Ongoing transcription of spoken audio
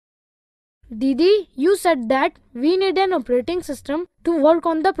Didi, you said that we need an operating system to work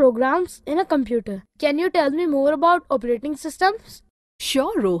on the programs in a computer. Can you tell me more about operating systems?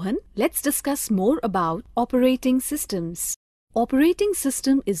 Sure, Rohan. Let's discuss more about operating systems. Operating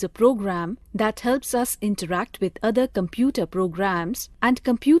system is a program that helps us interact with other computer programs, and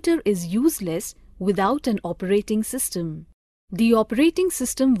computer is useless without an operating system. The operating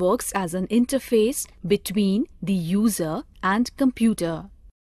system works as an interface between the user and computer.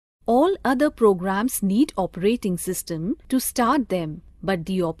 All other programs need operating system to start them, but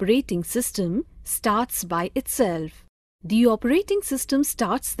the operating system starts by itself. The operating system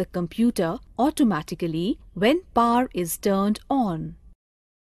starts the computer automatically when power is turned on.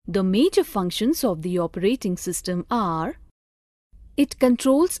 The major functions of the operating system are: it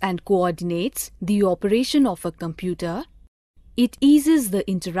controls and coordinates the operation of a computer, it eases the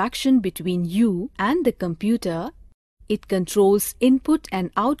interaction between you and the computer, it controls input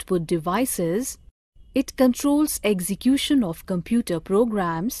and output devices, it controls execution of computer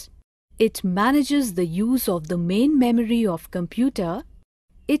programs, it manages the use of the main memory of computer.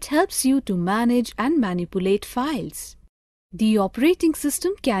 It helps you to manage and manipulate files. The operating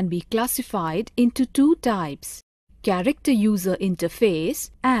system can be classified into two types: character user interface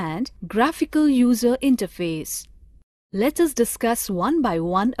and graphical user interface. Let us discuss one by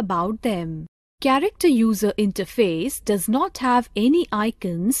one about them. Character user interface does not have any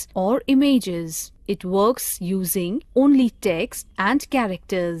icons or images. It works using only text and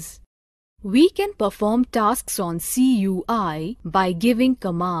characters. We can perform tasks on CUI by giving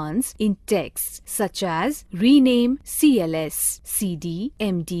commands in text such as rename CLS, CD,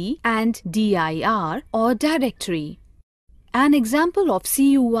 MD and dir or directory. An example of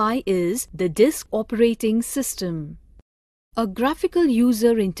CUI is the disk operating system. A graphical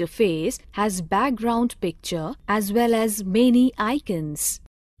user interface has background picture as well as many icons.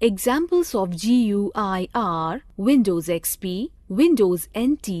 Examples of GUI are Windows XP, Windows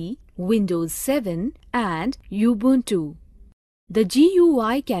NT, Windows 7 and Ubuntu. The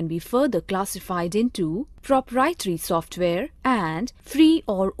GUI can be further classified into proprietary software and free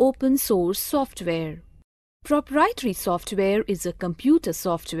or open source software. Proprietary software is a computer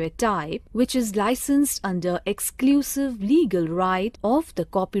software type which is licensed under exclusive legal right of the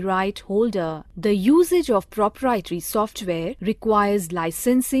copyright holder. The usage of proprietary software requires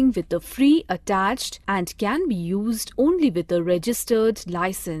licensing with the free attached and can be used only with a registered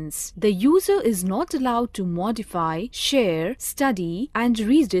license. The user is not allowed to modify, share, study, and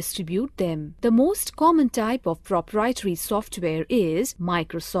redistribute them. The most common type of proprietary software is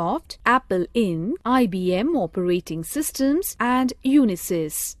Microsoft, Apple Inc., IBM operating systems and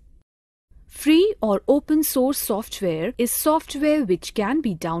Unisys. Free or open source software is software which can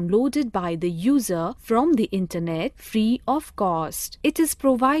be downloaded by the user from the internet free of cost. It is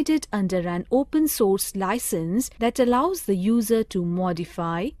provided under an open source license that allows the user to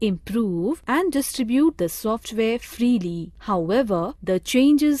modify, improve and distribute the software freely. However, the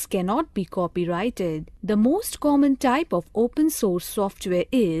changes cannot be copyrighted. The most common type of open source software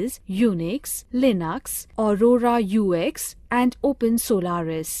is Unix, Linux, Aurora UX and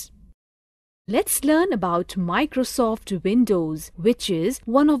OpenSolaris. Let's learn about Microsoft Windows, which is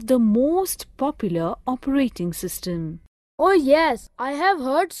one of the most popular operating systems. Oh yes, I have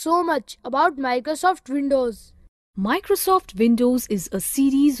heard so much about Microsoft Windows. Microsoft Windows is a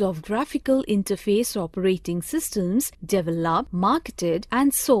series of graphical interface operating systems developed, marketed,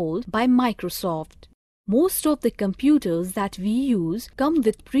 and sold by Microsoft. Most of the computers that we use come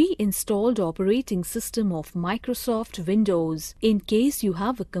with pre-installed operating system of Microsoft Windows. In case you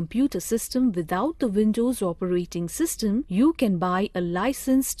have a computer system without the Windows operating system, you can buy a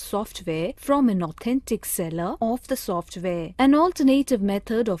licensed software from an authentic seller of the software. An alternative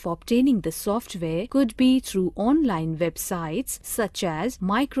method of obtaining the software could be through online websites such as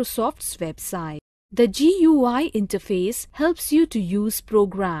Microsoft's website. The GUI interface helps you to use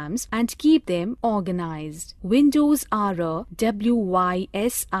programs and keep them organized. Windows are a WYSIWYG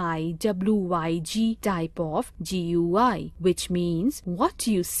type of GUI, which means what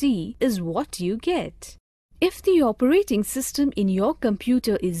you see is what you get. If the operating system in your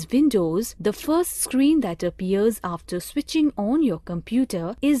computer is Windows, the first screen that appears after switching on your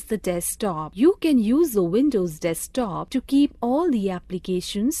computer is the desktop. You can use the Windows desktop to keep all the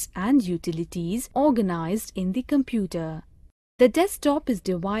applications and utilities organized in the computer. The desktop is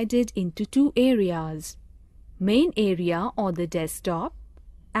divided into two areas: main area or the desktop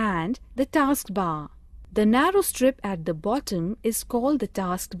and the taskbar. The narrow strip at the bottom is called the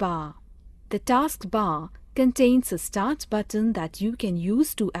taskbar. The taskbar contains a start button that you can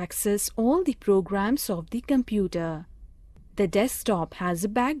use to access all the programs of the computer. The desktop has a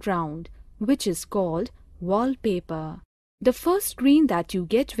background, which is called wallpaper. The first screen that you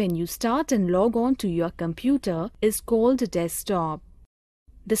get when you start and log on to your computer is called a desktop.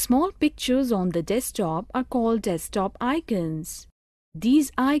 The small pictures on the desktop are called desktop icons.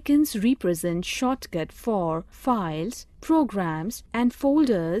 These icons represent shortcuts for files, programs, and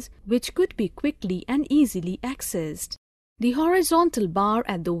folders which could be quickly and easily accessed. The horizontal bar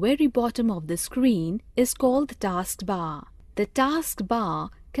at the very bottom of the screen is called the taskbar. The taskbar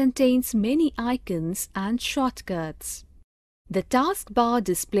contains many icons and shortcuts. The taskbar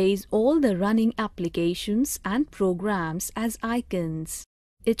displays all the running applications and programs as icons.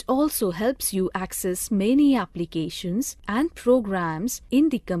 It also helps you access many applications and programs in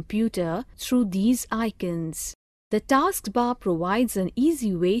the computer through these icons. The taskbar provides an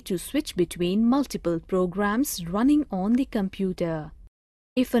easy way to switch between multiple programs running on the computer.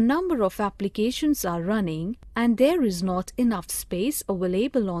 If a number of applications are running and there is not enough space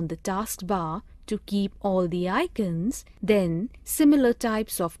available on the taskbar to keep all the icons, then similar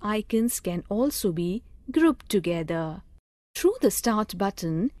types of icons can also be grouped together. Through the Start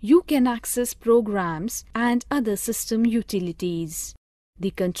button, you can access programs and other system utilities.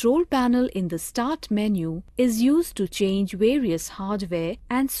 The control panel in the Start menu is used to change various hardware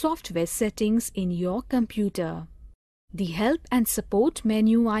and software settings in your computer. The Help and Support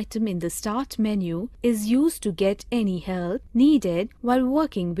menu item in the Start menu is used to get any help needed while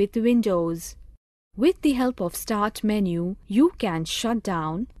working with Windows. With the help of Start menu, you can shut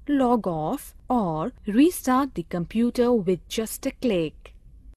down, log off, or restart the computer with just a click.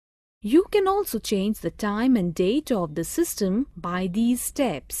 You can also change the time and date of the system by these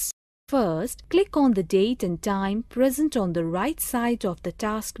steps. First, click on the date and time present on the right side of the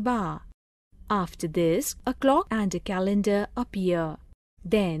taskbar. After this, a clock and a calendar appear.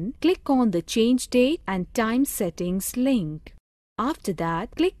 Then, click on the Change Date and Time Settings link. After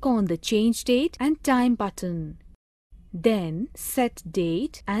that, click on the Change Date and Time button. Then, Set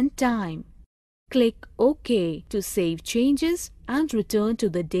Date and Time. Click OK to save changes and return to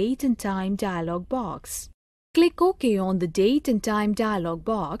the Date and Time dialog box. Click OK on the Date and Time dialog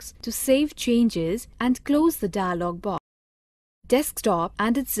box to save changes and close the dialog box. Desktop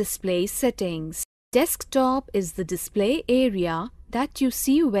and its display settings. Desktop is the display area that you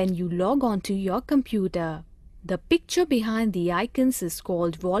see when you log on to your computer. The picture behind the icons is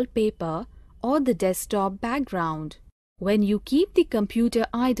called wallpaper or the desktop background. When you keep the computer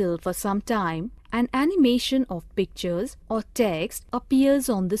idle for some time, an animation of pictures or text appears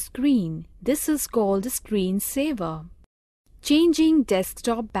on the screen. This is called a screensaver. Changing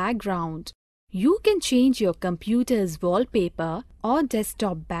desktop background. You can change your computer's wallpaper or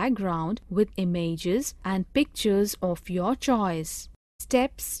desktop background with images and pictures of your choice.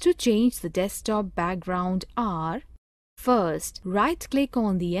 Steps to change the desktop background are: first, right-click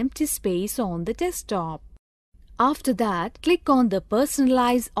on the empty space on the desktop. After that, click on the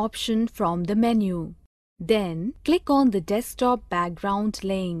Personalize option from the menu. Then, click on the Desktop Background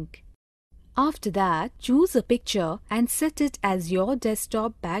link. After that, choose a picture and set it as your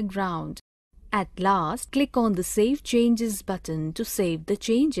desktop background. At last, click on the Save Changes button to save the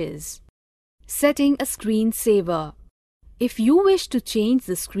changes. Setting a screensaver. If you wish to change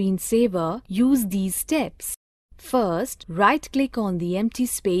the screensaver, use these steps. First, right-click on the empty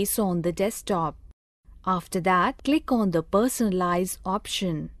space on the desktop. After that, click on the Personalize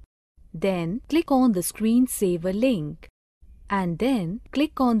option. Then, click on the Screensaver link. And then,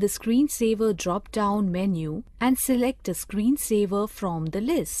 click on the Screensaver drop-down menu and select a screensaver from the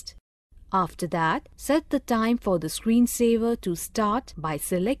list. After that, set the time for the screensaver to start by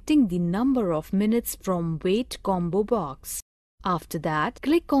selecting the number of minutes from Wait combo box. After that,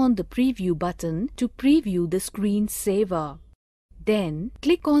 click on the Preview button to preview the screensaver. Then,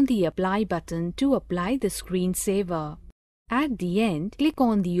 click on the Apply button to apply the screensaver. At the end, click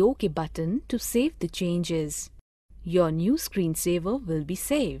on the OK button to save the changes. Your new screensaver will be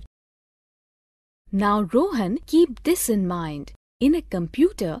saved. Now Rohan, keep this in mind. In a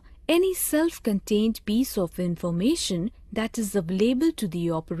computer, any self-contained piece of information that is available to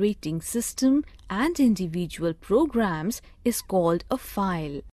the operating system and individual programs is called a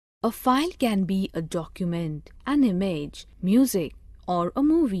file. A file can be a document, an image, music, or a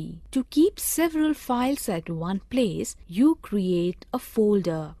movie. To keep several files at one place, you create a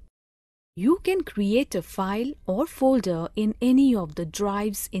folder. You can create a file or folder in any of the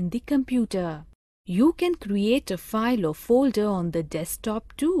drives in the computer. You can create a file or folder on the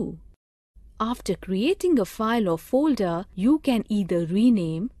desktop too. After creating a file or folder, you can either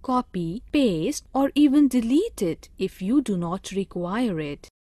rename, copy, paste, or even delete it if you do not require it.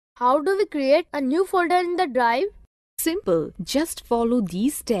 How do we create a new folder in the drive? Simple, just follow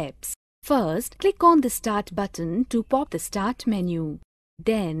these steps. First, click on the Start button to pop the Start menu.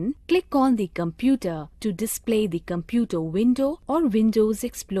 Then, click on the Computer to display the computer window or Windows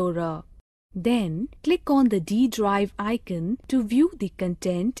Explorer. Then, click on the D drive icon to view the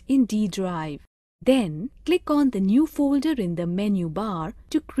content in D drive. Then, click on the New folder in the menu bar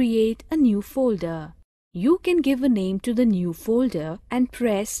to create a new folder. You can give a name to the new folder and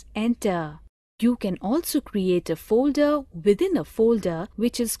press Enter. You can also create a folder within a folder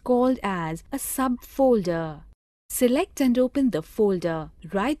which is called as a subfolder. Select and open the folder.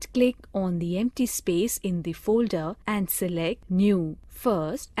 Right-click on the empty space in the folder and select New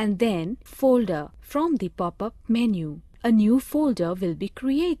first and then Folder from the pop-up menu. A new folder will be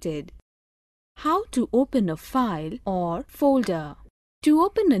created. How to open a file or folder? To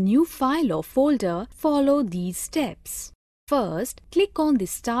open a new file or folder, follow these steps. First, click on the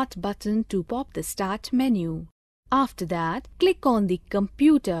Start button to pop the Start menu. After that, click on the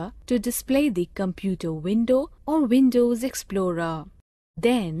Computer to display the computer window or Windows Explorer.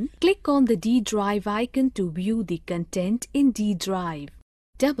 Then, click on the D drive icon to view the content in D drive.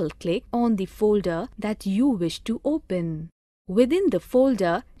 Double-click on the folder that you wish to open. Within the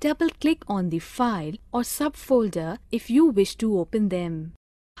folder, double-click on the file or subfolder if you wish to open them.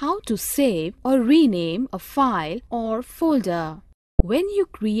 How to save or rename a file or folder? When you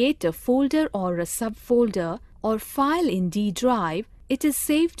create a folder or a subfolder or file in D drive, it is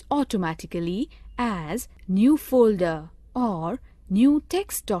saved automatically as New Folder or New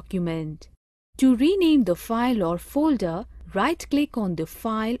Text Document. To rename the file or folder, right-click on the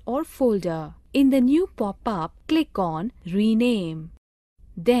file or folder. In the new pop-up, click on Rename.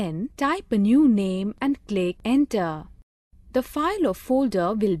 Then type a new name and click Enter. The file or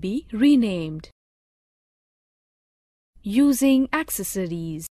folder will be renamed. Using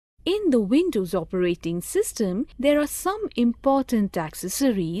accessories. In the Windows operating system, there are some important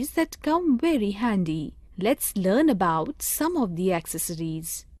accessories that come very handy. Let's learn about some of the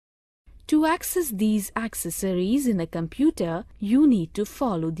accessories. To access these accessories in a computer, you need to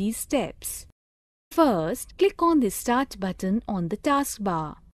follow these steps. First, click on the Start button on the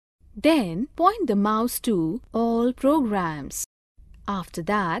taskbar. Then, point the mouse to All Programs. After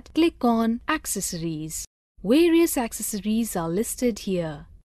that, click on Accessories. Various accessories are listed here.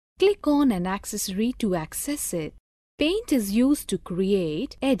 Click on an accessory to access it. Paint is used to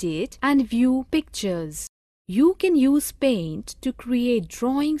create, edit, and view pictures. You can use Paint to create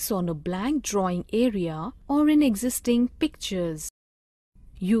drawings on a blank drawing area or in existing pictures.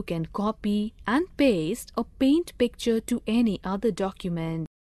 You can copy and paste a Paint picture to any other document.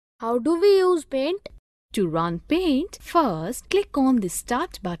 How do we use Paint? To run Paint, first click on the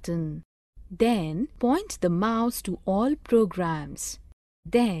Start button. Then point the mouse to All Programs.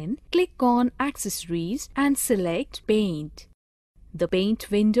 Then click on Accessories and select Paint. The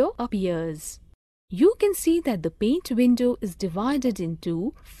Paint window appears. You can see that the Paint window is divided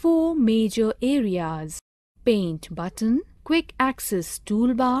into 4 major areas: Paint button, Quick Access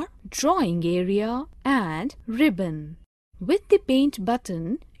toolbar, Drawing area, and Ribbon. With the Paint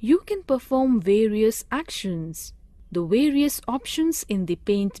button, you can perform various actions. The various options in the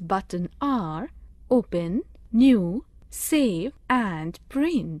Paint button are Open, New, Save, and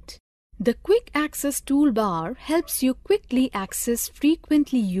Print. The Quick Access toolbar helps you quickly access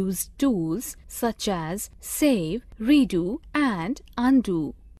frequently used tools such as Save, Redo, and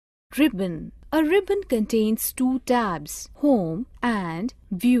Undo. Ribbon. A ribbon contains 2 tabs, Home and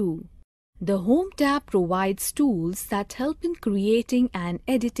View. The Home tab provides tools that help in creating and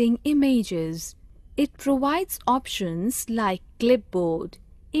editing images. It provides options like clipboard,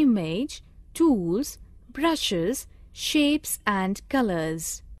 image, tools, brushes, shapes, and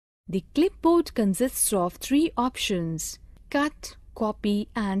colors. The clipboard consists of 3 options: cut, copy,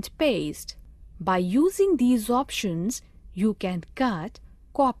 and paste. By using these options, you can cut,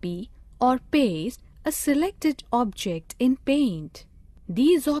 copy, or paste a selected object in Paint.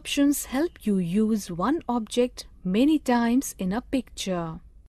 These options help you use one object many times in a picture.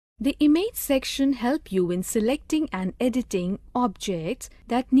 The Image section helps you in selecting and editing objects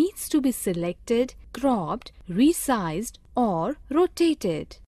that needs to be selected, cropped, resized, or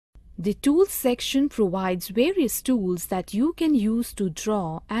rotated. The Tools section provides various tools that you can use to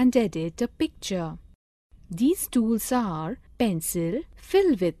draw and edit a picture. These tools are pencil,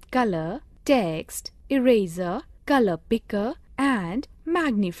 fill with color, text, eraser, color picker, and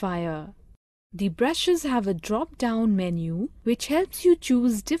magnifier. The brushes have a drop-down menu which helps you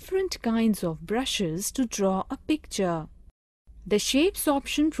choose different kinds of brushes to draw a picture. The Shapes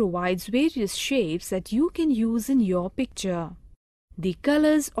option provides various shapes that you can use in your picture. The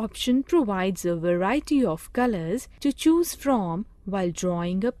Colors option provides a variety of colors to choose from while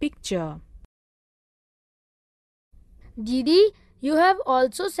drawing a picture. Didi, you have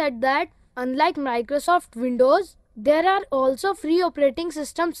also said that unlike Microsoft Windows, there are also free operating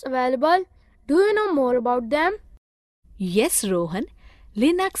systems available. Do you know more about them? Yes, Rohan.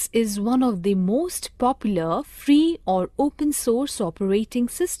 Linux is one of the most popular free or open source operating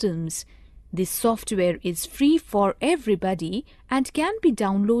systems. This software is free for everybody and can be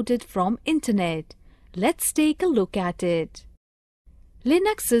downloaded from internet. Let's take a look at it.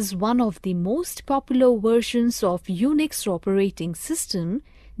 Linux is one of the most popular versions of Unix operating system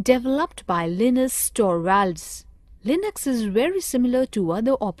developed by Linus Torvalds. Linux is very similar to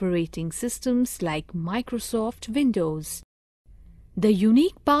other operating systems like Microsoft Windows. The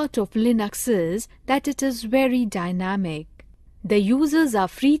unique part of Linux is that it is very dynamic. The users are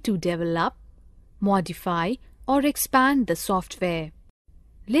free to develop, modify, or expand the software.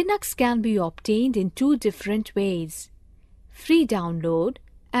 Linux can be obtained in two different ways: free download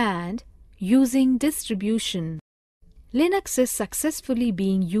and using distribution. Linux is successfully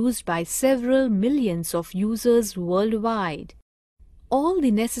being used by several millions of users worldwide. All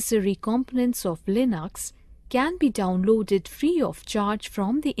the necessary components of Linux can be downloaded free of charge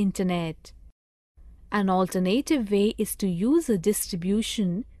from the internet. An alternative way is to use a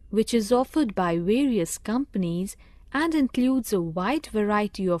distribution which is offered by various companies and includes a wide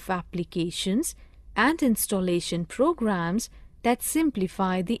variety of applications and installation programs that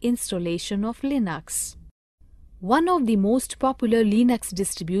simplify the installation of Linux. One of the most popular Linux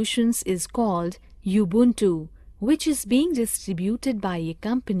distributions is called Ubuntu, which is being distributed by a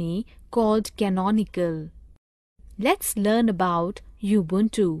company called Canonical. Let's learn about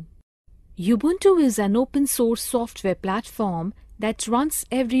Ubuntu. Ubuntu is an open source software platform that runs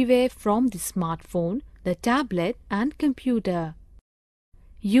everywhere from the smartphone, the tablet, and computer.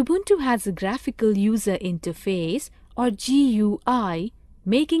 Ubuntu has a graphical user interface or GUI,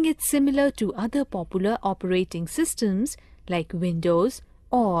 making it similar to other popular operating systems like Windows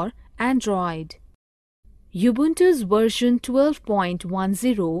or Android. Ubuntu's version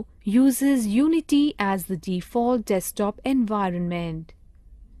 12.10 uses Unity as the default desktop environment.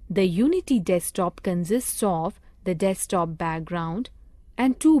 The Unity desktop consists of the desktop background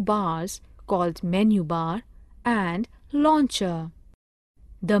and two bars called menu bar and launcher.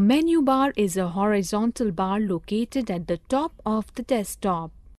 The menu bar is a horizontal bar located at the top of the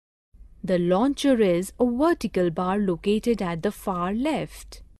desktop. The launcher is a vertical bar located at the far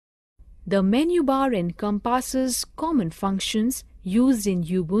left. The menu bar encompasses common functions used in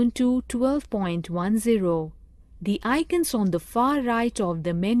Ubuntu 12.10. The icons on the far right of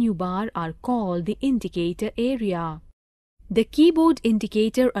the menu bar are called the indicator area. The keyboard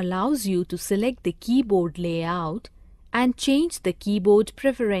indicator allows you to select the keyboard layout and change the keyboard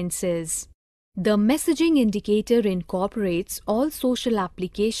preferences. The messaging indicator incorporates all social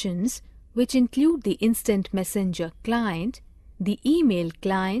applications, which include the Instant Messenger client, the email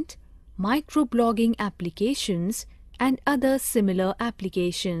client, microblogging applications, and other similar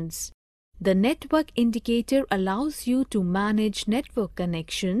applications. The network indicator allows you to manage network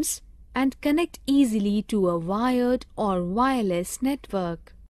connections and connect easily to a wired or wireless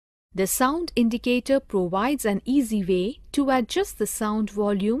network. The sound indicator provides an easy way to adjust the sound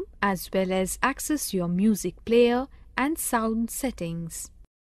volume as well as access your music player and sound settings.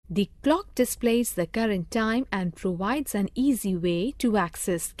 The clock displays the current time and provides an easy way to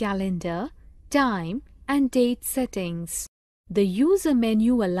access calendar, time, and date settings. The user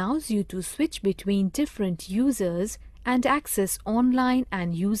menu allows you to switch between different users and access online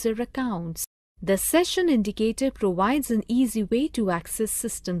and user accounts. The session indicator provides an easy way to access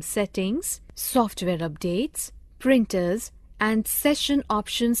system settings, software updates, printers, and session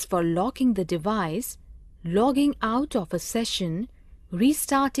options for locking the device, logging out of a session,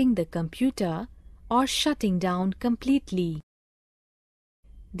 restarting the computer, or shutting down completely.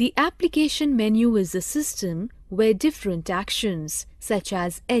 The application menu is a system where different actions such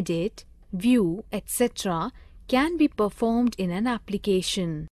as edit, view, etc. can be performed in an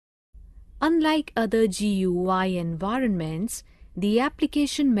application. Unlike other GUI environments, the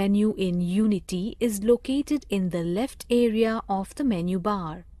application menu in Unity is located in the left area of the menu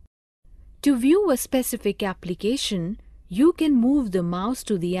bar. To view a specific application, you can move the mouse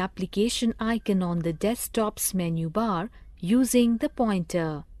to the application icon on the desktop's menu bar using the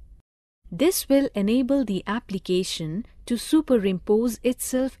pointer. This will enable the application to superimpose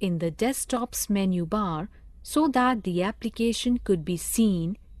itself in the desktop's menu bar so that the application could be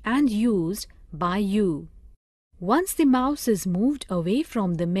seen and used by you. Once the mouse is moved away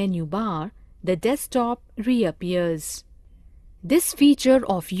from the menu bar, the desktop reappears. This feature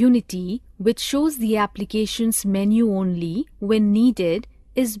of Unity, which shows the applications menu only when needed,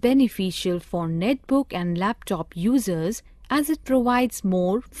 is beneficial for netbook and laptop users as it provides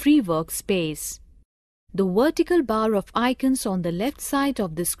more free workspace. The vertical bar of icons on the left side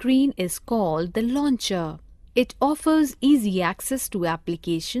of the screen is called the launcher. It offers easy access to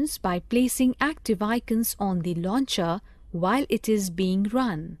applications by placing active icons on the launcher while it is being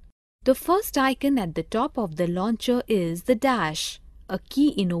run. The first icon at the top of the launcher is the dash, a key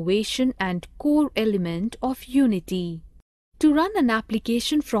innovation and core element of Unity. To run an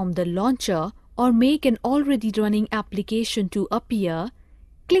application from the launcher or make an already running application to appear,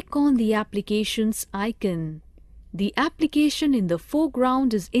 click on the application's icon. The application in the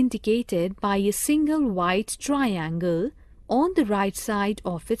foreground is indicated by a single white triangle on the right side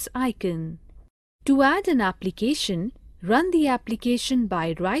of its icon. To add an application, run the application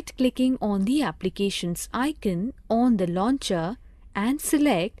by right-clicking on the application's icon on the launcher and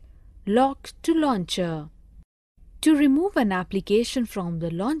select Lock to Launcher. To remove an application from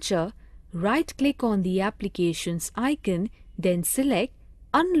the launcher, right-click on the application's icon, then select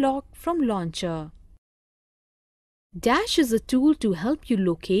Unlock from Launcher. Dash is a tool to help you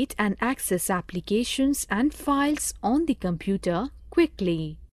locate and access applications and files on the computer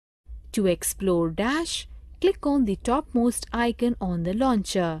quickly. To explore Dash, click on the topmost icon on the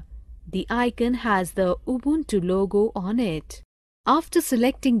launcher. The icon has the Ubuntu logo on it. After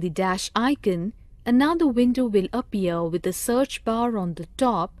selecting the Dash icon, another window will appear with a search bar on the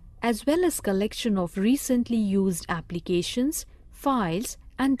top as well as collection of recently used applications, files,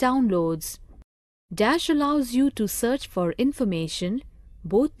 and downloads. Dash allows you to search for information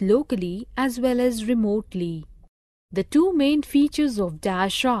both locally as well as remotely. The two main features of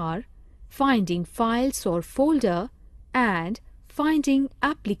Dash are finding files or folder and finding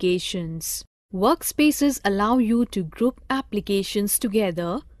applications. Workspaces allow you to group applications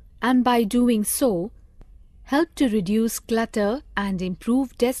together and by doing so, help to reduce clutter and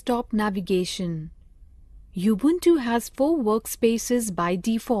improve desktop navigation. Ubuntu has 4 workspaces by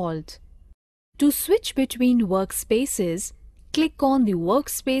default. To switch between workspaces, click on the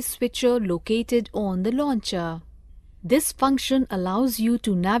workspace switcher located on the launcher. This function allows you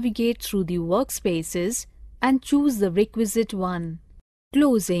to navigate through the workspaces and choose the requisite one: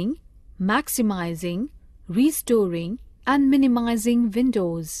 closing, maximizing, restoring, and minimizing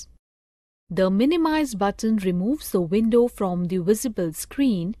windows. The Minimize button removes the window from the visible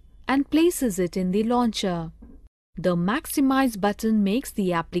screen and places it in the launcher. The Maximize button makes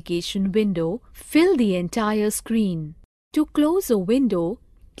the application window fill the entire screen. To close a window,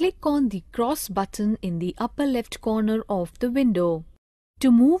 click on the cross button in the upper left corner of the window.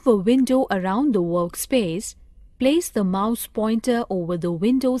 To move a window around the workspace, place the mouse pointer over the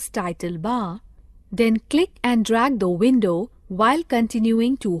window's title bar, then click and drag the window while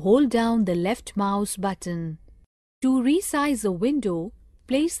continuing to hold down the left mouse button. To resize a window,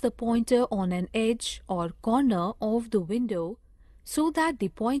 place the pointer on an edge or corner of the window so that the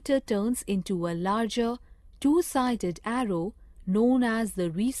pointer turns into a larger two-sided arrow known as the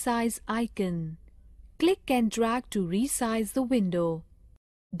resize icon. Click and drag to resize the window.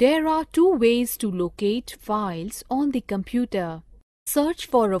 There are 2 ways to locate files on the computer. Search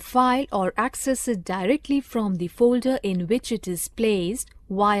for a file or access it directly from the folder in which it is placed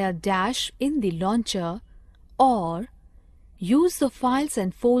via Dash in the launcher, or use the Files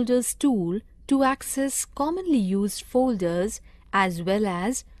and Folders tool to access commonly used folders as well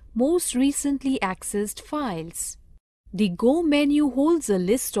as most recently accessed files. The Go menu holds a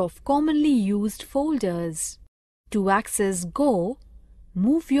list of commonly used folders. To access Go,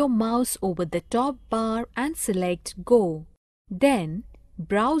 move your mouse over the top bar and select Go. Then,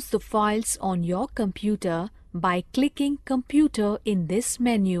 browse the files on your computer by clicking Computer in this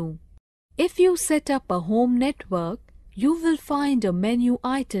menu. If you set up a home network, you will find a menu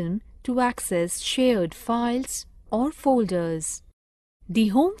item to access shared files or folders. The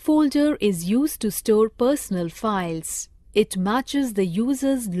home folder is used to store personal files. It matches the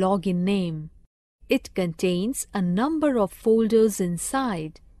user's login name. It contains a number of folders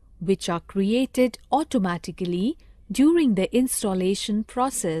inside, which are created automatically during the installation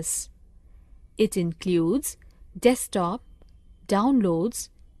process. It includes desktop, downloads,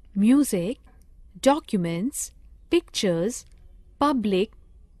 music, documents, pictures, public,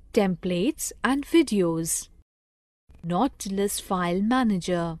 templates, and videos. Nautilus File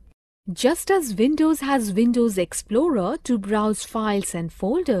Manager. Just as Windows has Windows Explorer to browse files and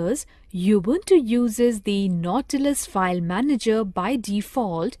folders, Ubuntu uses the Nautilus File Manager by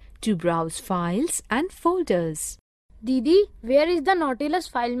default to browse files and folders. Didi, where is the Nautilus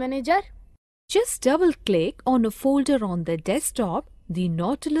File Manager? Just double-click on a folder on the desktop. The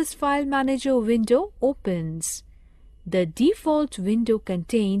Nautilus File Manager window opens. The default window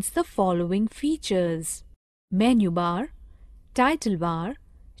contains the following features: menu bar, title bar,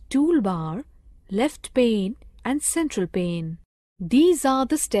 toolbar, left pane, and central pane. These are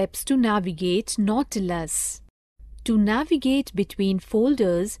the steps to navigate Nautilus. To navigate between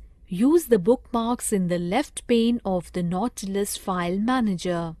folders, use the bookmarks in the left pane of the Nautilus File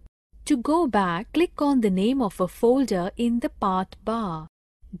Manager. To go back, click on the name of a folder in the path bar.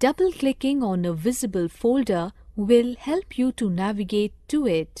 Double-clicking on a visible folder will help you to navigate to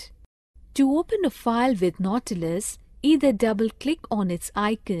it. To open a file with Nautilus, either double-click on its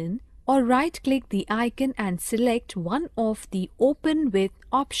icon or right-click the icon and select one of the Open With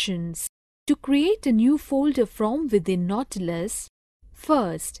options. To create a new folder from within Nautilus,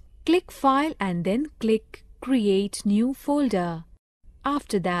 first click File and then click Create New Folder.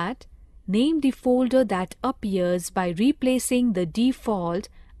 After that, name the folder that appears by replacing the default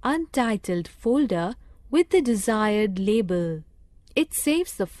untitled folder with the desired label. It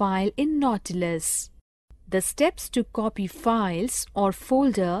saves the file in Nautilus. The steps to copy files or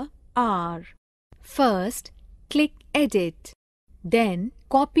folder are: first, click Edit. Then,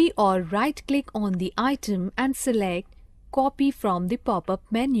 copy or right-click on the item and select Copy from the pop-up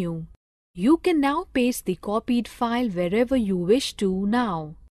menu. You can now paste the copied file wherever you wish to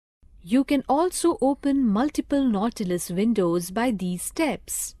now. You can also open multiple Nautilus windows by these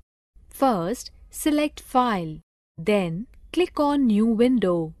steps. First, select File. Then, click on New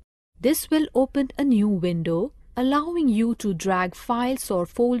Window. This will open a new window, allowing you to drag files or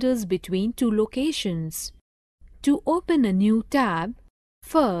folders between two locations. To open a new tab,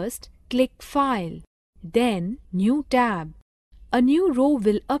 first click File, then New tab. A new row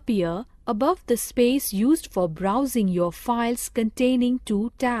will appear above the space used for browsing your files containing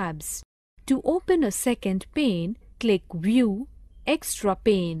two tabs. To open a second pane, click View, Extra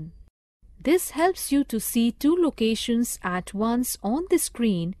pane. This helps you to see two locations at once on the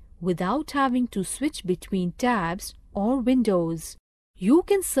screen without having to switch between tabs or windows. You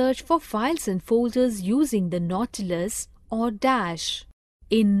can search for files and folders using the Nautilus or dash.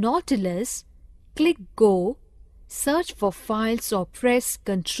 In Nautilus, click Go, search for files or press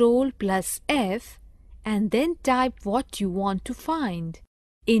Ctrl+F and then type what you want to find.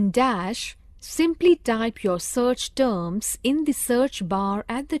 In dash, simply type your search terms in the search bar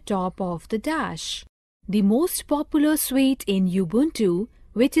at the top of the dash. The most popular suite in Ubuntu,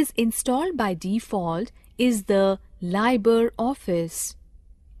 which is installed by default, is the LibreOffice.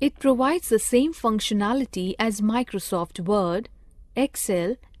 It provides the same functionality as Microsoft Word,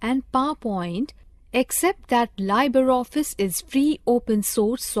 Excel, and PowerPoint, except that LibreOffice is free open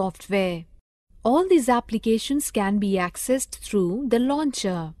source software. All these applications can be accessed through the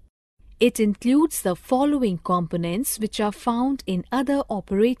launcher. It includes the following components which are found in other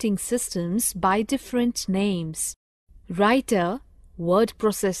operating systems by different names: Writer, word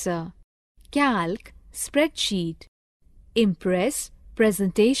processor; Calc, spreadsheet; Impress,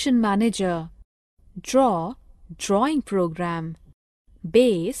 presentation manager; Draw, drawing program;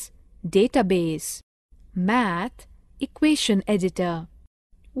 Base, database; Math, equation editor.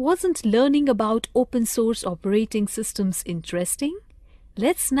 Wasn't learning about open source operating systems interesting?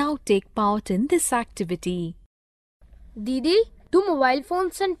 Let's now take part in this activity. Didi, do mobile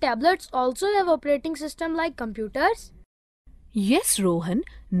phones and tablets also have operating system like computers? Yes, Rohan.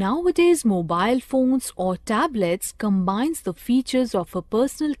 Nowadays, mobile phones or tablets combines the features of a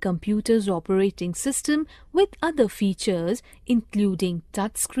personal computer's operating system with other features including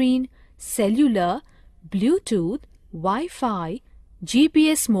touchscreen, cellular, Bluetooth, Wi-Fi,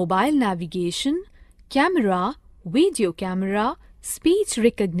 GPS mobile navigation, camera, video camera, speech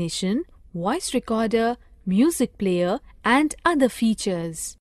recognition, voice recorder, music player, and other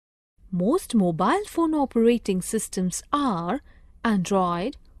features. Most mobile phone operating systems are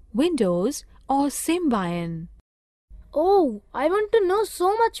Android, Windows, or Symbian. Oh, I want to know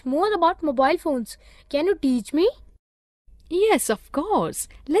so much more about mobile phones. Can you teach me? Yes, of course.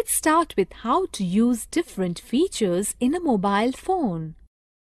 Let's start with how to use different features in a mobile phone.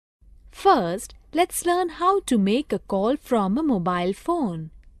 First, let's learn how to make a call from a mobile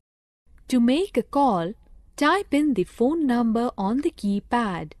phone. To make a call, type in the phone number on the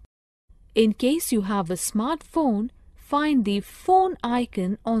keypad. In case you have a smartphone, find the phone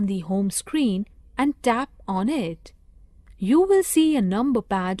icon on the home screen and tap on it. You will see a number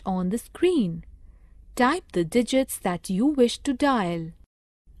pad on the screen. Type the digits that you wish to dial.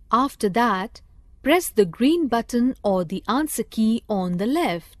 After that, press the green button or the answer key on the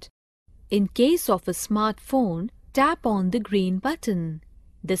left. In case of a smartphone, tap on the green button.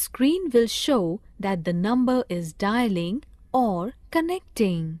 The screen will show that the number is dialing or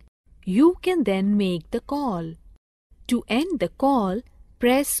connecting. You can then make the call. To end the call,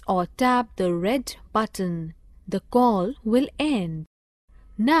 press or tap the red button. The call will end.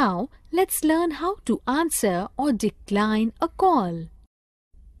 Now, let's learn how to answer or decline a call.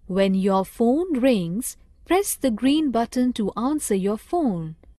 When your phone rings, press the green button to answer your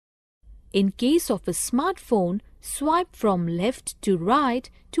phone. In case of a smartphone, swipe from left to right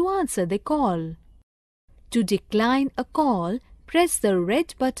to answer the call. To decline a call, press the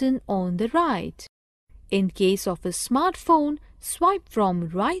red button on the right. In case of a smartphone, swipe from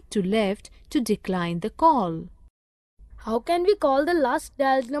right to left to decline the call. How can we call the last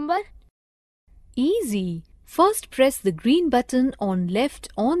dialed number? Easy. First press the green button on left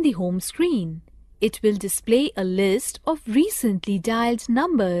on the home screen. It will display a list of recently dialed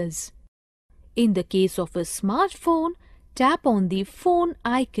numbers. In the case of a smartphone, tap on the phone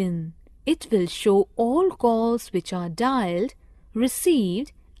icon. It will show all calls which are dialed,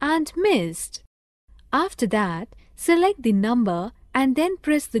 received and missed. After that, select the number and then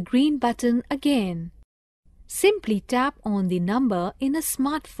press the green button again. Simply tap on the number in a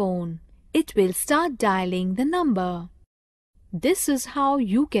smartphone. It will start dialing the number. This is how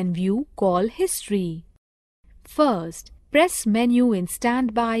you can view call history. First, press menu in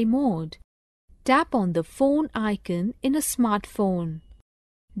standby mode. Tap on the phone icon in a smartphone.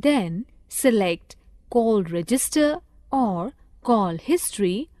 Then select Call Register or Call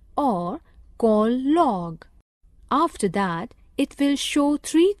History or Call Log. After that, it will show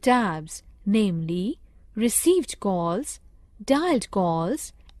 3 tabs, namely Received Calls, Dialed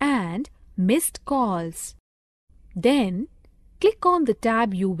Calls and Missed Calls. Then, click on the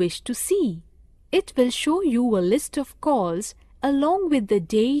tab you wish to see. It will show you a list of calls along with the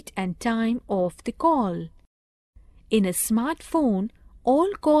date and time of the call. In a smartphone,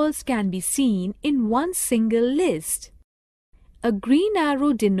 all calls can be seen in one single list. A green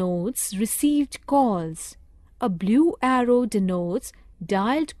arrow denotes received calls, a blue arrow denotes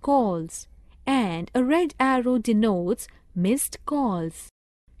dialed calls, and a red arrow denotes missed calls.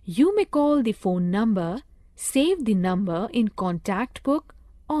 You may call the phone number, save the number in contact book,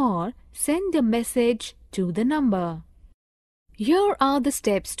 or send a message to the number. Here are the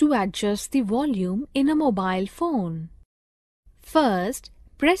steps to adjust the volume in a mobile phone. First,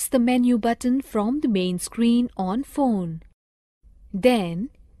 press the menu button from the main screen on phone. Then,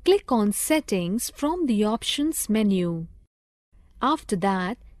 click on Settings from the Options menu. After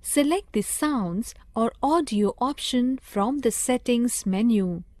that, select the Sounds or Audio option from the Settings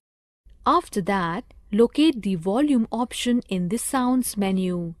menu. After that, locate the Volume option in the Sounds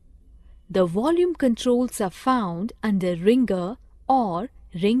menu. The volume controls are found under Ringer or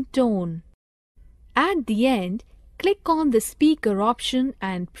Ringtone. At the end, click on the Speaker option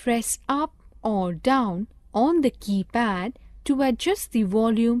and press up or down on the keypad to adjust the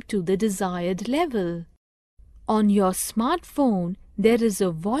volume to the desired level. On your smartphone, there is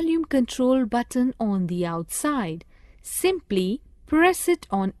a volume control button on the outside. Simply press it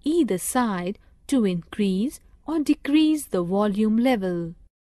on either side to increase or decrease the volume level.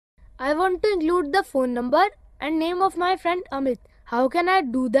 I want to include the phone number and name of my friend Amit. How can I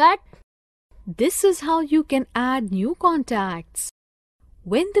do that? This is how you can add new contacts.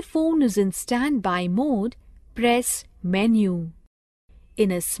 When the phone is in standby mode, press Menu.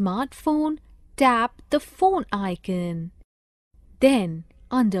 In a smartphone, tap the phone icon. Then,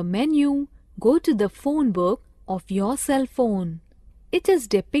 under Menu, go to the phone book of your cell phone. It is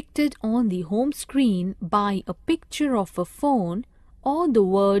depicted on the home screen by a picture of a phone or the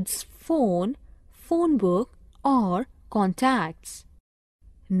words Phone, Phone book or Contacts.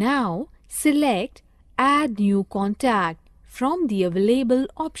 Now, select Add New Contact from the available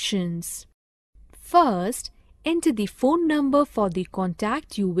options. First, enter the phone number for the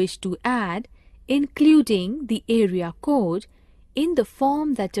contact you wish to add, including the area code, in the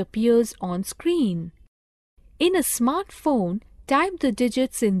form that appears on screen. In a smartphone, type the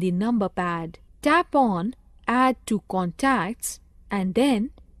digits in the number pad. Tap on Add to Contacts and then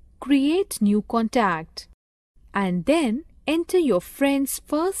Create New Contact. And then enter your friend's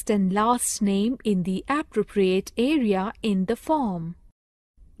first and last name in the appropriate area in the form.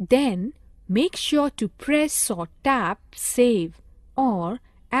 Then make sure to press or tap Save or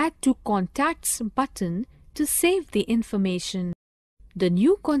Add to Contacts button to save the information. The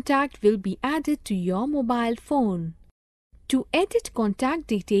new contact will be added to your mobile phone. To edit contact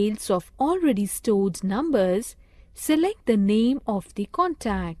details of already stored numbers, select the name of the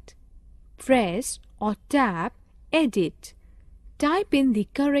contact. Press or tap Edit. Type in the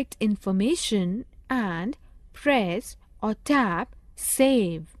correct information and press or tap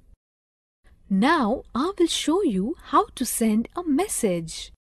Save. Now I will show you how to send a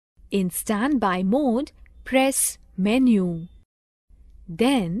message. In standby mode, press Menu.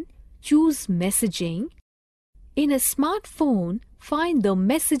 Then choose Messaging. In a smartphone, find the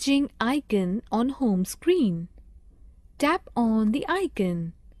messaging icon on home screen. Tap on the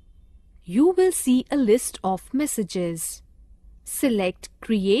icon. You will see a list of messages. Select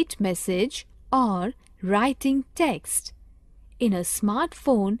Create Message or Writing Text. In a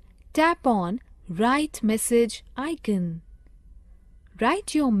smartphone, tap on Write Message icon.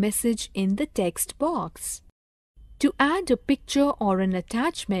 Write your message in the text box. To add a picture or an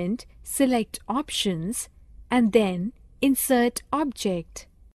attachment, select Options and then Insert Object.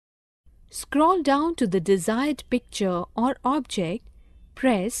 Scroll down to the desired picture or object,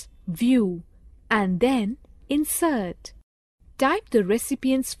 press View and then Insert. Type the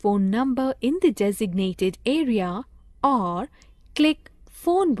recipient's phone number in the designated area or click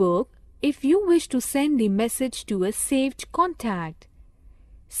Phone Book if you wish to send the message to a saved contact.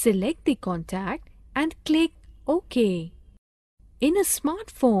 Select the contact and click OK. In a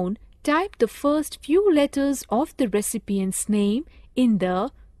smartphone, type the first few letters of the recipient's name in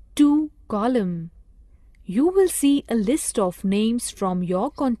the To column. You will see a list of names from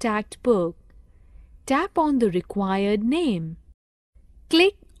your contact book. Tap on the required name.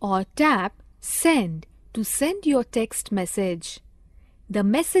 Click or tap Send to send your text message. The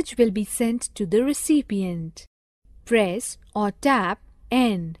message will be sent to the recipient. Press or tap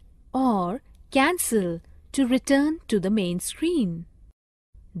End or Cancel to return to the main screen.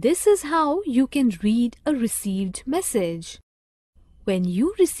 This is how you can read a received message. When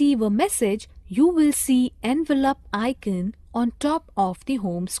you receive a message, you will see envelope icon on top of the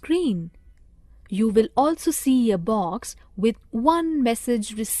home screen. You will also see a box with one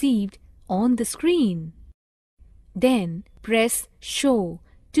message received on the screen. Then press Show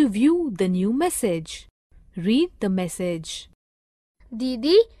to view the new message. Read the message.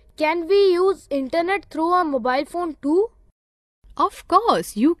 Didi, can we use internet through a mobile phone too? Of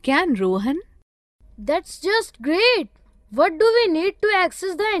course you can, Rohan. That's just great! What do we need to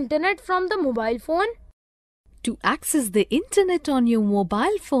access the internet from the mobile phone? To access the internet on your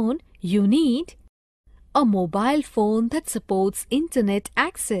mobile phone, you need a mobile phone that supports internet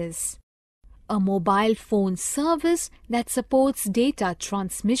access, a mobile phone service that supports data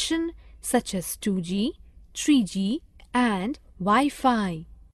transmission such as 2G, 3G and Wi-Fi,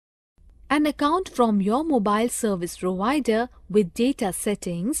 an account from your mobile service provider with data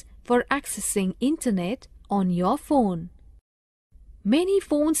settings for accessing internet on your phone. Many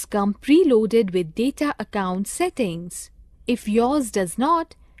phones come preloaded with data account settings. If yours does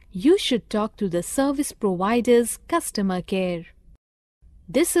not, you should talk to the service provider's customer care.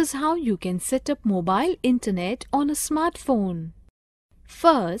 This is how you can set up mobile internet on a smartphone.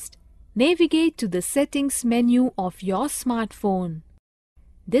 First, navigate to the settings menu of your smartphone.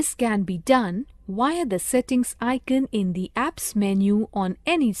 This can be done via the settings icon in the apps menu on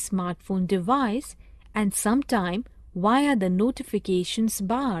any smartphone device and sometime via the notifications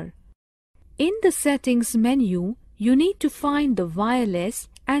bar. In the settings menu, you need to find the wireless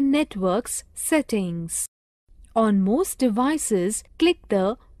and networks settings. On most devices, click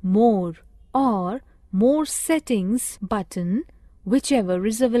the More or More Settings button, whichever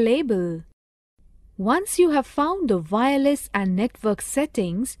is available. Once you have found the wireless and network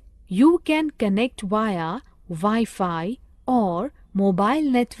settings, you can connect via Wi-Fi or mobile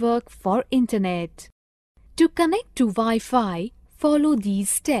network for internet. To connect to Wi-Fi, follow these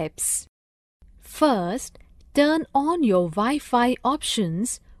steps. First, turn on your Wi-Fi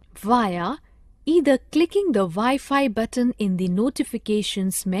options via either clicking the Wi-Fi button in the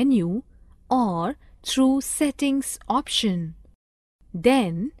notifications menu or through Settings option.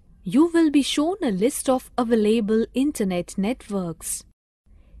 Then, you will be shown a list of available internet networks.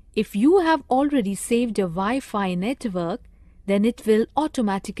 If you have already saved a Wi-Fi network, then it will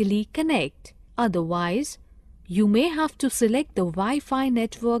automatically connect. Otherwise, you may have to select the Wi-Fi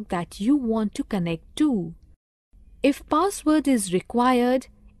network that you want to connect to. If password is required,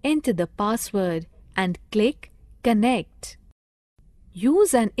 enter the password and click Connect.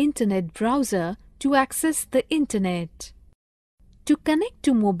 Use an internet browser to access the internet. To connect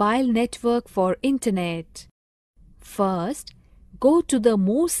to mobile network for internet, first, go to the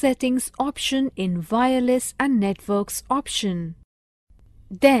More Settings option in Wireless and Networks option.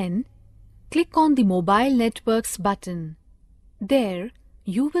 Then, click on the Mobile Networks button. There,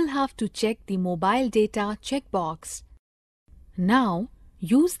 you will have to check the Mobile Data checkbox. Now,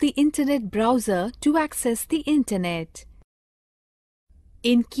 use the Internet browser to access the Internet.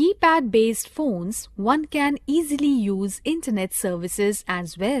 In keypad-based phones, one can easily use internet services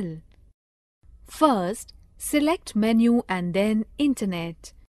as well. First, select Menu and then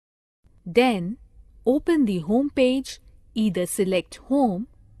Internet. Then, open the home page, either select Home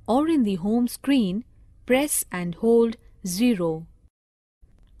or in the home screen, press and hold 0.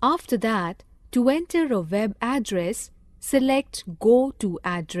 After that, to enter a web address, select Go to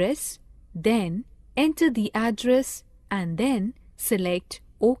Address, then enter the address and then select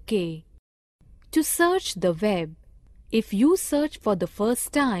OK. To search the web, if you search for the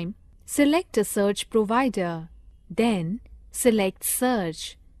first time, select a search provider, then select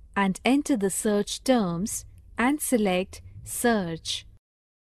Search and enter the search terms and select Search.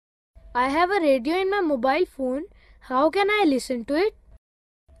 I have a radio in my mobile phone. How can I listen to it?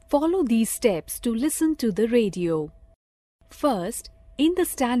 Follow these steps to listen to the radio. First, in the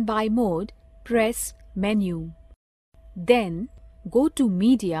standby mode, press Menu. Then, go to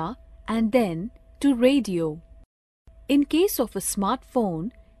Media and then to Radio. In case of a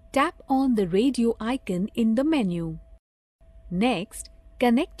smartphone, tap on the radio icon in the menu. Next,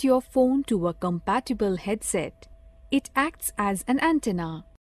 connect your phone to a compatible headset. It acts as an antenna.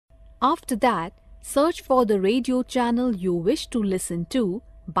 After that, search for the radio channel you wish to listen to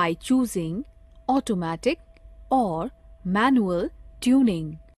by choosing Automatic or Manual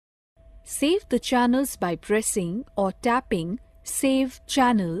Tuning. Save the channels by pressing or tapping Save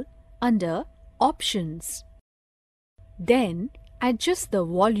Channel under Options. Then adjust the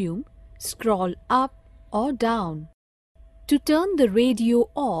volume, scroll up or down. To turn the radio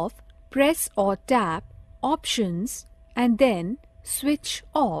off, press or tap Options and then Switch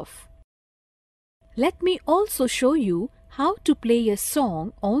Off. Let me also show you how to play a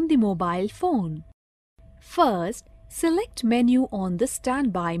song on the mobile phone. First, select Menu on the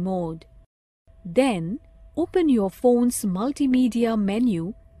standby mode. Then, open your phone's multimedia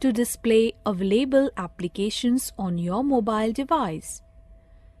menu to display available applications on your mobile device.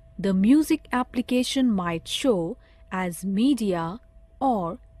 The music application might show as Media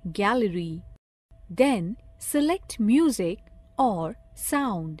or Gallery. Then, select Music or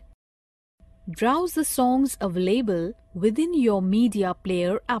Sound. Browse the songs available within your media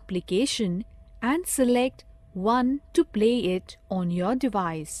player application and select one to play it on your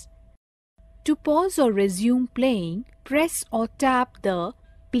device. To pause or resume playing, press or tap the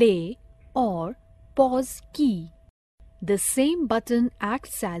Play or Pause key. The same button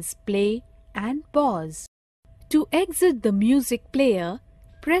acts as play and pause. To exit the music player,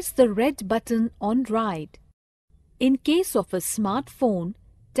 press the red button on right. In case of a smartphone,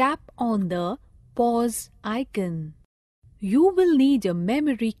 tap on the pause icon. You will need a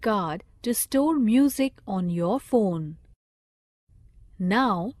memory card to store music on your phone.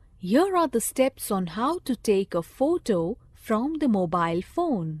 Now, here are the steps on how to take a photo from the mobile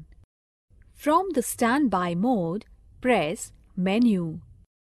phone. From the standby mode, press Menu.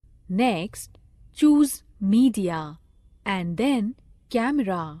 Next, choose Media and then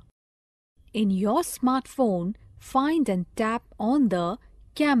Camera. In your smartphone, find and tap on the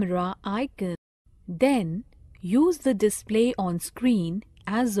camera icon. Then, use the display on screen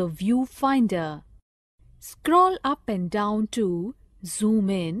as a viewfinder. Scroll up and down to zoom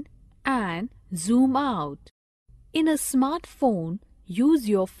in and zoom out. In a smartphone, use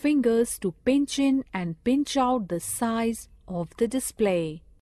your fingers to pinch in and pinch out the size of the display.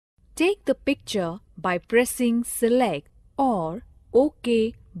 Take the picture by pressing Select or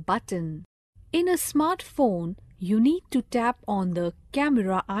OK button. In a smartphone, you need to tap on the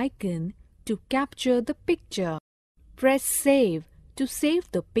camera icon to capture the picture. Press Save to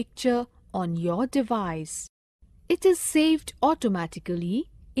save the picture on your device. It is saved automatically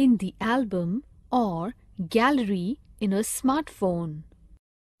in the album or gallery in a smartphone.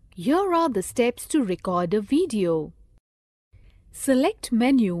 Here are the steps to record a video. Select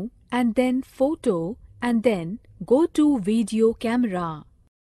Menu and then Photo and then go to Video Camera.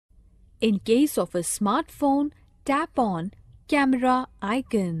 In case of a smartphone, tap on Camera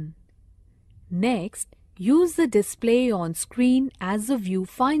icon. Next, use the display on screen as a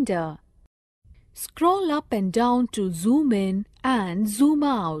viewfinder. Scroll up and down to zoom in and zoom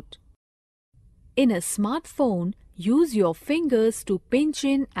out. In a smartphone, use your fingers to pinch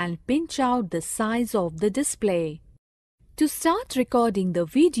in and pinch out the size of the display. To start recording the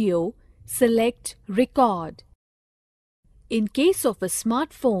video, select Record. In case of a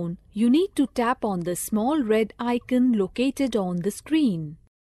smartphone, you need to tap on the small red icon located on the screen.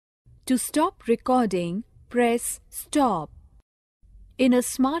 To stop recording, press Stop. In a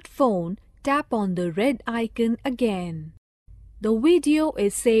smartphone, tap on the red icon again. The video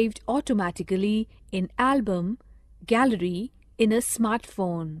is saved automatically in Album, Gallery, in a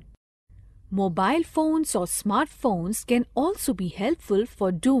smartphone. Mobile phones or smartphones can also be helpful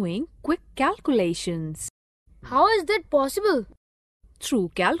for doing quick calculations. How is that possible?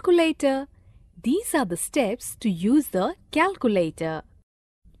 Through calculator. These are the steps to use the calculator.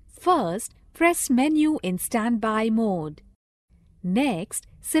 First, press menu in standby mode. Next,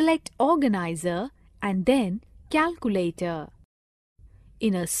 select organizer and then calculator.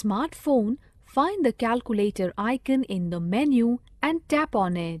 In a smartphone, find the calculator icon in the menu and tap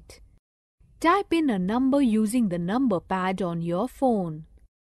on it. Type in a number using the number pad on your phone.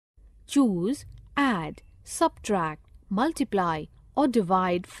 Choose add, subtract, multiply or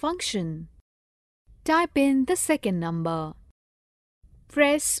divide function. Type in the second number.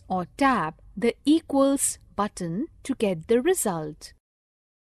 Press or tap the equals button to get the result.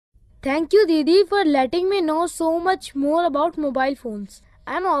 Thank you, Didi, for letting me know so much more about mobile phones.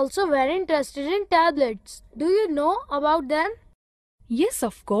 I'm also very interested in tablets. Do you know about them? Yes,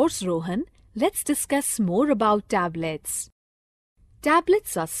 of course, Rohan. Let's discuss more about tablets.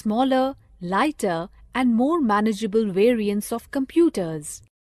 Tablets are smaller, lighter, and more manageable variants of computers.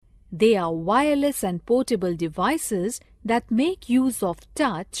 They are wireless and portable devices that make use of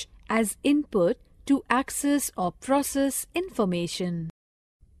touch as input to access or process information.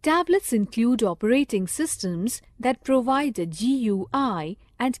 Tablets include operating systems that provide a GUI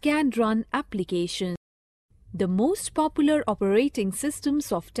and can run applications. The most popular operating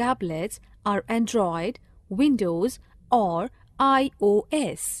systems of tablets are Android, Windows, or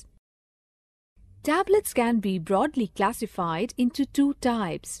iOS. Tablets can be broadly classified into two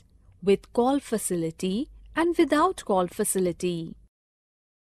types, with call facility and without call facility.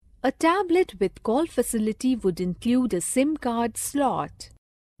 A tablet with call facility would include a SIM card slot.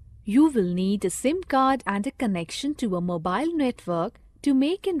 You will need a SIM card and a connection to a mobile network to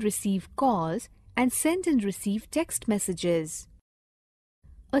make and receive calls and send and receive text messages.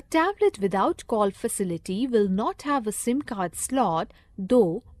 A tablet without call facility will not have a SIM card slot,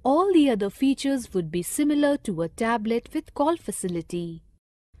 though all the other features would be similar to a tablet with call facility.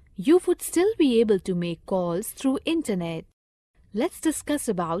 You would still be able to make calls through internet. Let's discuss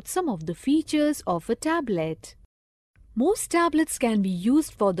about some of the features of a tablet. Most tablets can be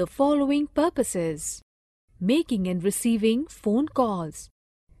used for the following purposes: making and receiving phone calls,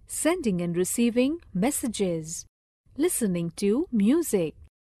 sending and receiving messages, listening to music,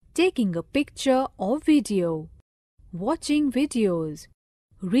 taking a picture or video, watching videos,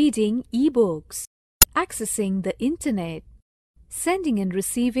 reading e-books, accessing the internet, sending and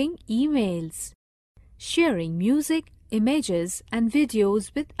receiving emails, sharing music, images, and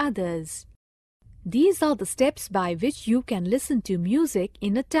videos with others. These are the steps by which you can listen to music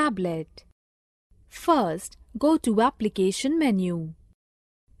in a tablet. First, go to Application menu.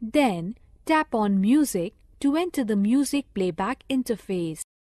 Then, tap on Music to enter the music playback interface.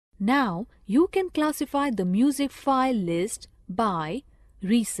 Now, you can classify the music file list by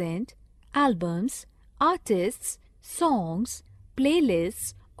recent, albums, artists, songs,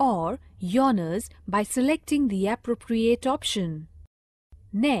 playlists, or genres by selecting the appropriate option.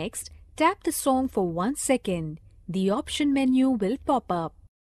 Next, tap the song for 1 second. The option menu will pop up.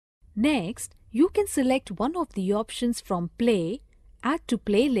 Next, you can select one of the options from Play, Add to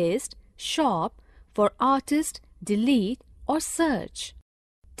Playlist, Shop, for Artist, Delete, or Search.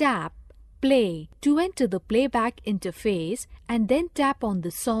 Tap Play to enter the playback interface and then tap on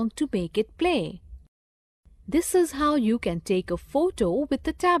the song to make it play. This is how you can take a photo with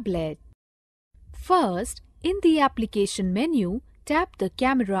the tablet. First, in the Application menu, tap the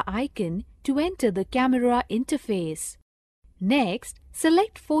camera icon to enter the camera interface. Next,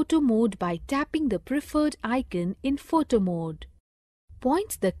 select Photo mode by tapping the preferred icon in Photo mode.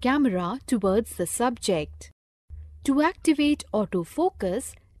 Point the camera towards the subject. To activate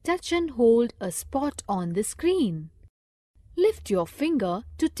autofocus, touch and hold a spot on the screen. Lift your finger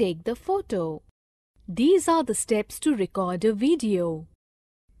to take the photo. These are the steps to record a video.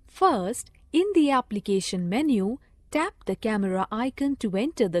 First, in the Application menu, tap the camera icon to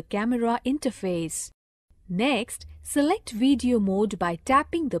enter the camera interface. Next, select Video mode by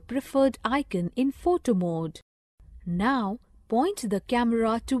tapping the preferred icon in Photo mode. Now, point the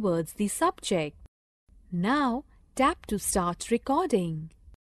camera towards the subject. Now, tap to start recording.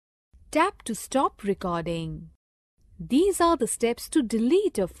 Tap to stop recording. These are the steps to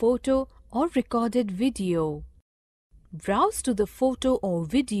delete a photo or recorded video. Browse to the photo or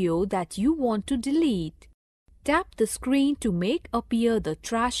video that you want to delete. Tap the screen to make appear the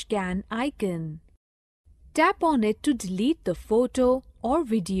trash can icon. Tap on it to delete the photo or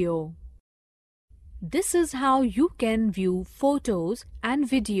video. This is how you can view photos and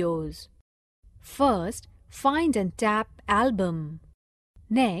videos. First, find and tap Album.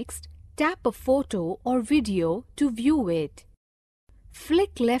 Next, tap a photo or video to view it.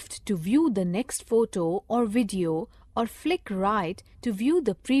 Flick left to view the next photo or video, or flick right to view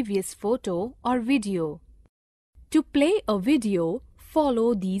the previous photo or video. To play a video,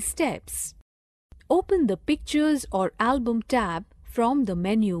 follow these steps. Open the Pictures or Album tab from the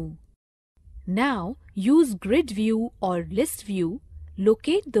menu. Now, use Grid View or List View.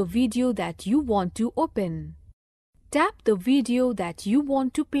 Locate the video that you want to open. Tap the video that you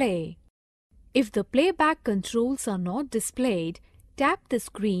want to play. If the playback controls are not displayed, tap the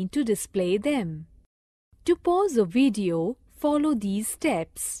screen to display them. To pause a video, follow these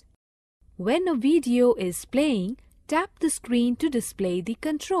steps. When a video is playing, tap the screen to display the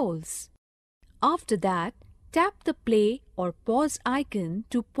controls. After that, tap the play or pause icon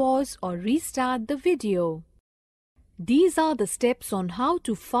to pause or restart the video. These are the steps on how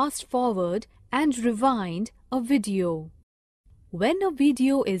to fast forward and rewind a video. When a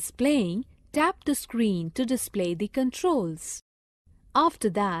video is playing, tap the screen to display the controls. After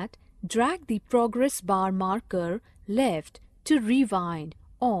that, drag the progress bar marker left to rewind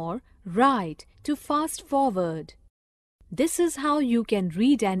or right to fast forward. This is how you can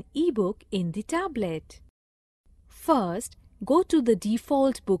read an ebook in the tablet. First, go to the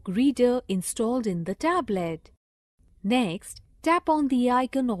default book reader installed in the tablet. Next, tap on the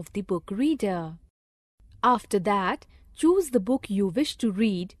icon of the book reader. After that, choose the book you wish to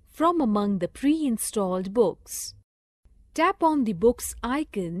read from among the pre-installed books. Tap on the book's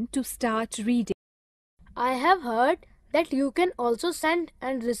icon to start reading. I have heard that you can also send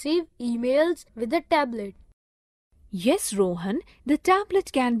and receive emails with the tablet. Yes, Rohan, the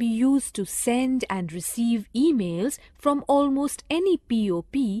tablet can be used to send and receive emails from almost any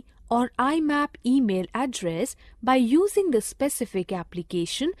POP or IMAP email address by using the specific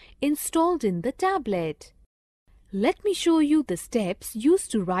application installed in the tablet. Let me show you the steps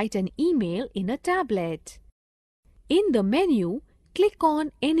used to write an email in a tablet. In the menu, click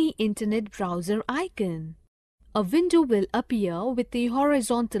on any internet browser icon. A window will appear with a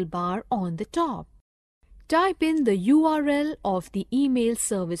horizontal bar on the top. Type in the URL of the email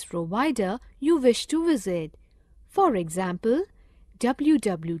service provider you wish to visit. For example,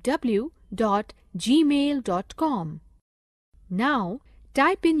 www.gmail.com. Now,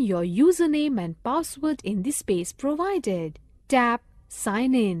 type in your username and password in the space provided. Tap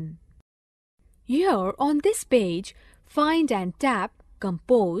Sign In. Here on this page, find and tap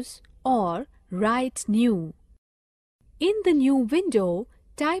Compose or Write New. In the new window,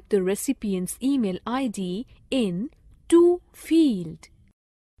 type the recipient's email ID in To field.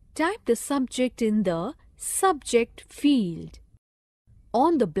 Type the subject in the Subject field.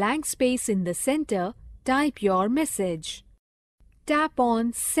 On the blank space in the center, type your message. Tap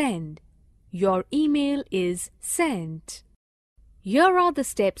on Send. Your email is sent. Here are the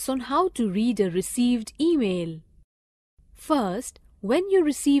steps on how to read a received email. First, when you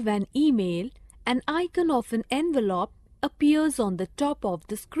receive an email, an icon of an envelope appears on the top of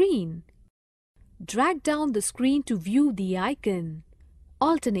the screen. Drag down the screen to view the icon.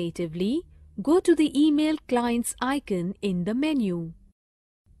 Alternatively, go to the email client's icon in the menu.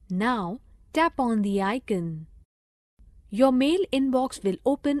 Now, tap on the icon. Your mail inbox will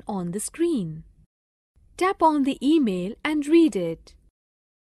open on the screen. Tap on the email and read it.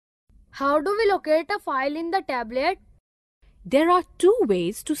 How do we locate a file in the tablet? There are two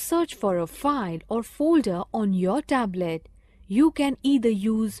ways to search for a file or folder on your tablet. You can either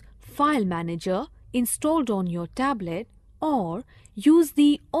use File Manager installed on your tablet or use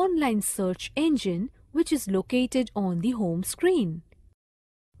the online search engine which is located on the home screen.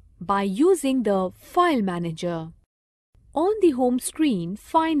 By using the File Manager, on the home screen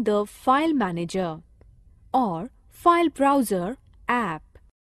find the File Manager or File Browser app.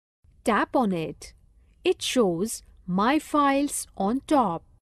 Tap on it. It shows My Files on top.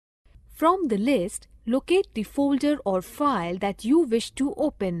 From the list, locate the folder or file that you wish to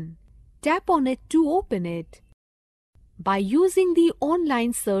open. Tap on it to open it. By using the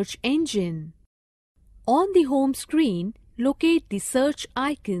online search engine, on the home screen, locate the search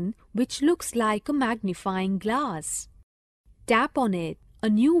icon which looks like a magnifying glass. Tap on it. A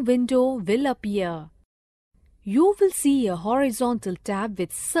new window will appear. You will see a horizontal tab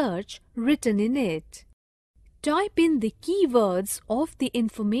with search written in it. Type in the keywords of the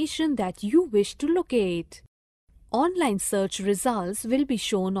information that you wish to locate. Online search results will be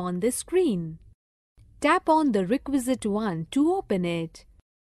shown on the screen. Tap on the requisite one to open it.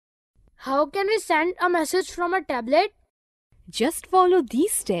 How can we send a message from a tablet? Just follow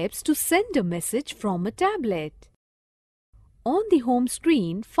these steps to send a message from a tablet. On the home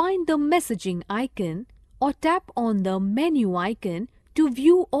screen, find the messaging icon or tap on the menu icon to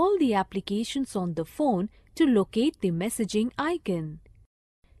view all the applications on the phone to locate the messaging icon.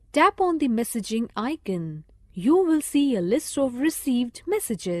 Tap on the messaging icon. You will see a list of received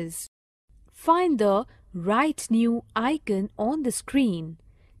messages. Find the Write New icon on the screen,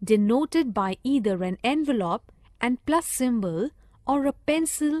 denoted by either an envelope and plus symbol or a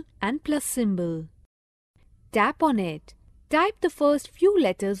pencil and plus symbol. Tap on it. Type the first few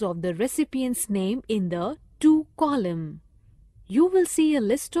letters of the recipient's name in the To column. You will see a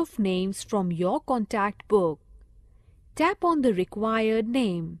list of names from your contact book. Tap on the required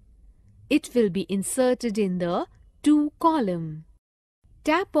name. It will be inserted in the To column.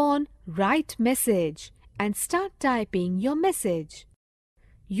 Tap on Write Message and start typing your message.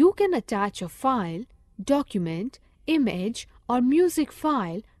 You can attach a file, document, image or music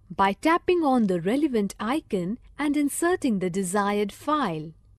file by tapping on the relevant icon and inserting the desired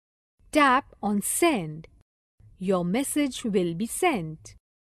file. Tap on Send. Your message will be sent.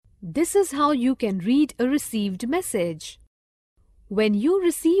 This is how you can read a received message. When you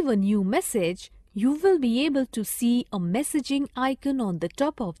receive a new message, you will be able to see a messaging icon on the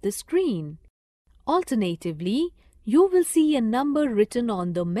top of the screen. Alternatively, you will see a number written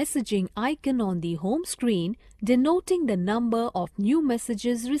on the messaging icon on the home screen denoting the number of new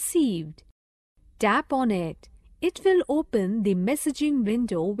messages received. Tap on it. It will open the messaging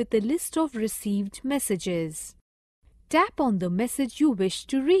window with a list of received messages. Tap on the message you wish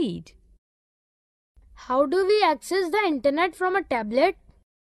to read. How do we access the internet from a tablet?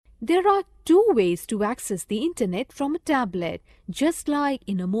 There are two ways to access the internet from a tablet, just like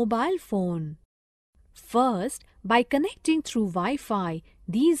in a mobile phone. First, by connecting through Wi-Fi.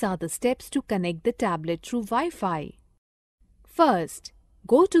 These are the steps to connect the tablet through Wi-Fi. First,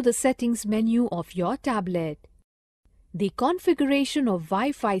 go to the settings menu of your tablet. The configuration of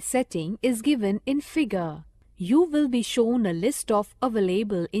Wi-Fi setting is given in figure. You will be shown a list of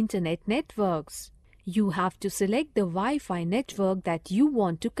available internet networks. You have to select the Wi-Fi network that you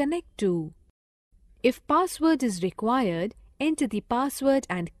want to connect to. If password is required, enter the password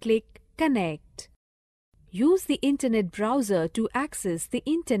and click Connect. Use the internet browser to access the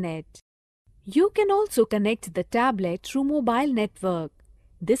internet. You can also connect the tablet through mobile network.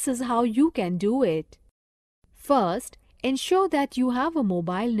 This is how you can do it. First, ensure that you have a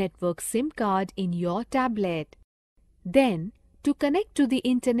mobile network SIM card in your tablet. Then, to connect to the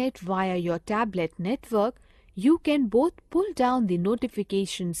internet via your tablet network, you can both pull down the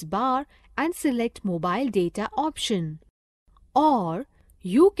notifications bar and select mobile data option. Or,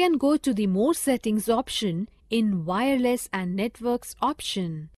 you can go to the More Settings option in Wireless and Networks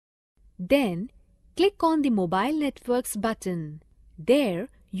option. Then, click on the Mobile Networks button. There,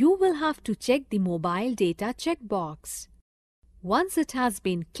 you will have to check the Mobile Data checkbox. Once it has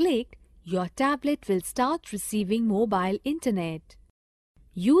been clicked, your tablet will start receiving mobile internet.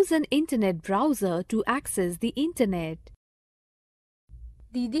 Use an internet browser to access the internet.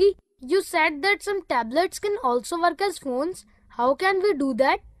 Didi, you said that some tablets can also work as phones. How can we do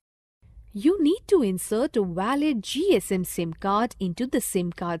that? You need to insert a valid GSM SIM card into the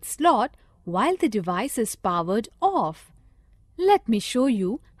SIM card slot while the device is powered off. Let me show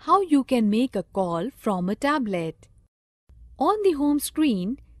you how you can make a call from a tablet. On the home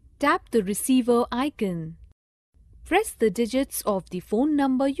screen, tap the receiver icon. Press the digits of the phone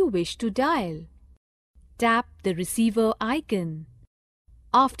number you wish to dial. Tap the receiver icon.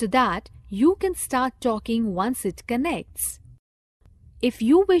 After that, you can start talking once it connects. If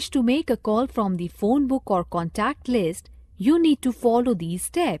you wish to make a call from the phone book or contact list, you need to follow these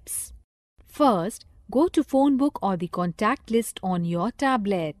steps. First, go to phone book or the contact list on your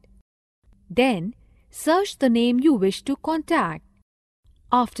tablet. Then, search the name you wish to contact.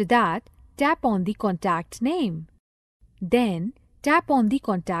 After that, tap on the contact name. Then, tap on the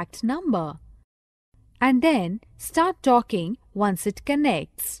contact number. And then, start talking once it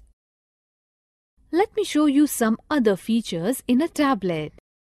connects. Let me show you some other features in a tablet.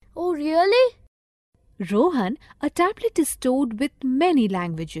 Oh, really? Rohan, a tablet is stored with many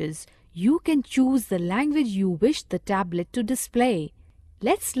languages. You can choose the language you wish the tablet to display.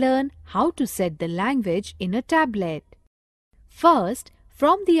 Let's learn how to set the language in a tablet. First,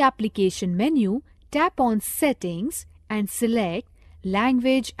 from the application menu, tap on Settings and select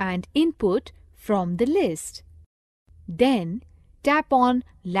Language and Input from the list. Then, tap on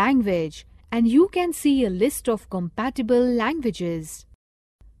Language and you can see a list of compatible languages.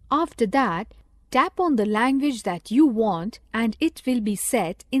 After that, tap on the language that you want and it will be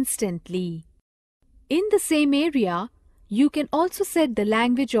set instantly. In the same area, you can also set the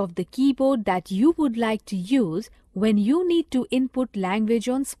language of the keyboard that you would like to use when you need to input language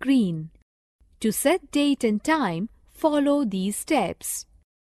on screen. To set date and time, follow these steps.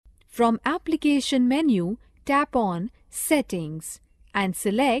 From application menu, tap on Settings and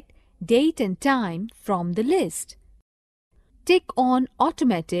select Date and Time from the list. Tick on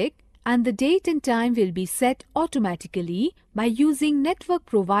Automatic and the date and time will be set automatically by using network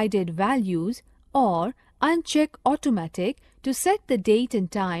provided values, or uncheck Automatic to set the date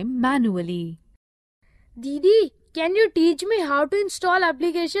and time manually. Didi, can you teach me how to install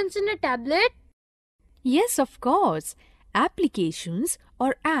applications in a tablet? Yes, of course. Applications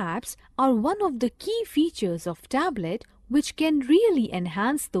or apps are one of the key features of tablet which can really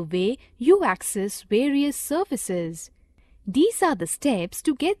enhance the way you access various services. These are the steps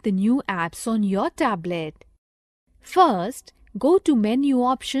to get the new apps on your tablet. First, go to Menu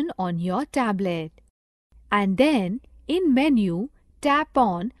option on your tablet. And then, in Menu, tap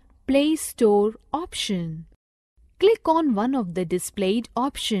on Play Store option. Click on one of the displayed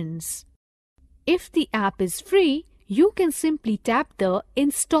options. If the app is free, you can simply tap the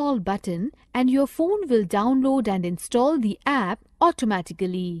Install button and your phone will download and install the app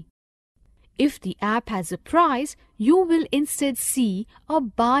automatically. If the app has a price, you will instead see a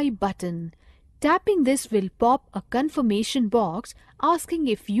Buy button. Tapping this will pop a confirmation box asking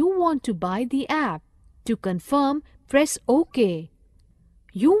if you want to buy the app. To confirm, press OK.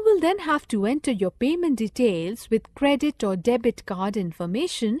 You will then have to enter your payment details with credit or debit card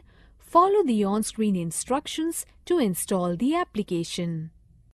information. Follow the on-screen instructions to install the application.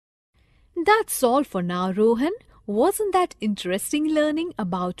 That's all for now, Rohan. Wasn't that interesting learning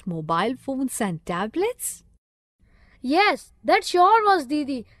about mobile phones and tablets? Yes, that sure was,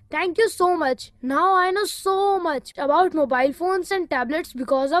 Didi. Thank you so much. Now I know so much about mobile phones and tablets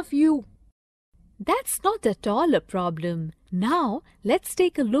because of you. That's not at all a problem. Now, let's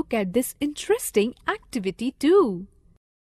take a look at this interesting activity too.